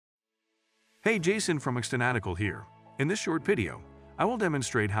Hey, Jason from xFanatical here. In this short video, I will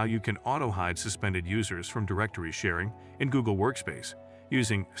demonstrate how you can auto-hide suspended users from directory sharing in Google Workspace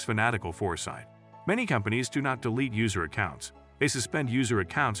using xFanatical Foresight. Many companies do not delete user accounts. They suspend user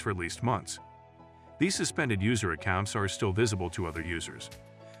accounts for at least months. These suspended user accounts are still visible to other users.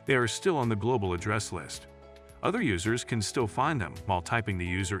 They are still on the global address list. Other users can still find them while typing the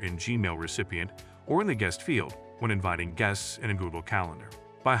user in Gmail recipient or in the guest field when inviting guests in a Google Calendar.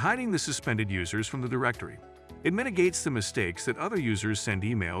 By hiding the suspended users from the directory, it mitigates the mistakes that other users send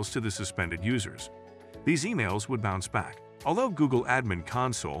emails to the suspended users. These emails would bounce back. Although Google Admin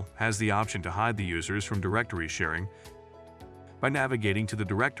Console has the option to hide the users from directory sharing, by navigating to the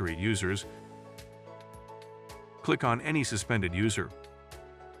directory users, click on any suspended user.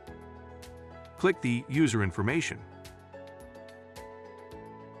 Click the user information.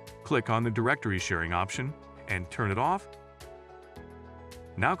 Click on the directory sharing option and turn it off.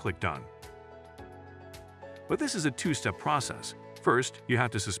 Now click Done. But this is a two-step process. First, you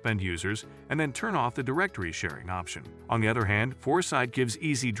have to suspend users and then turn off the directory sharing option. On the other hand, Foresight gives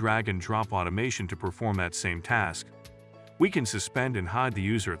easy drag-and-drop automation to perform that same task. We can suspend and hide the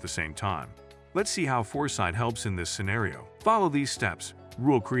user at the same time. Let's see how Foresight helps in this scenario. Follow these steps.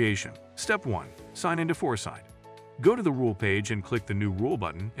 Rule creation. Step 1. Sign into Foresight. Go to the Rule page and click the New Rule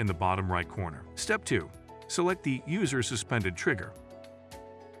button in the bottom right corner. Step 2. Select the User Suspended trigger.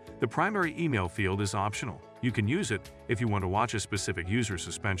 The primary email field is optional. You can use it if you want to watch a specific user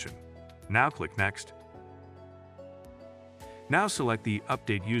suspension. Now click Next. Now select the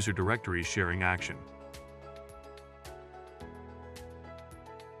Update User Directory Sharing action.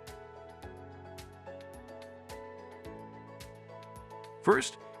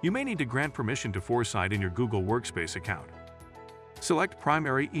 First, you may need to grant permission to Foresight in your Google Workspace account. Select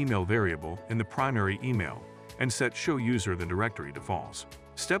Primary Email variable in the primary email and set Show User the directory to false.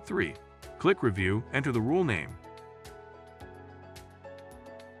 Step 3. Click Review, enter the rule name,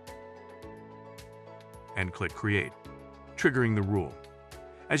 and click Create, triggering the rule.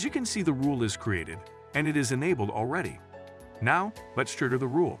 As you can see, the rule is created, and it is enabled already. Now, let's trigger the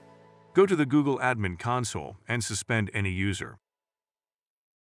rule. Go to the Google Admin Console and suspend any user.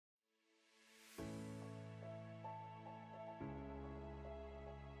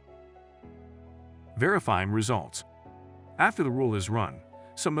 Verifying results. After the rule is run,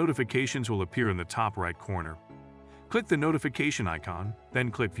 some notifications will appear in the top right corner. Click the notification icon, then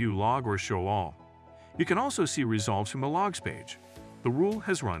click View Log or Show All. You can also see results from the Logs page. The rule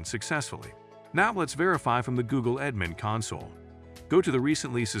has run successfully. Now let's verify from the Google Admin Console. Go to the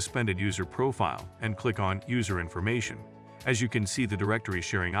recently suspended user profile and click on User Information. As you can see, the directory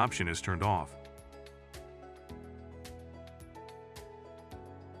sharing option is turned off.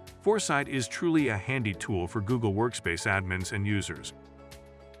 Foresight is truly a handy tool for Google Workspace admins and users.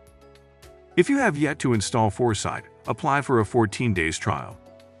 If you have yet to install Foresight, apply for a 14 days trial.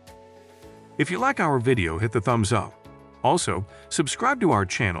 If you like our video, hit the thumbs up. Also, subscribe to our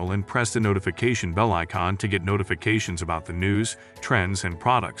channel and press the notification bell icon to get notifications about the news, trends, and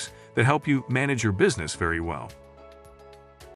products that help you manage your business very well.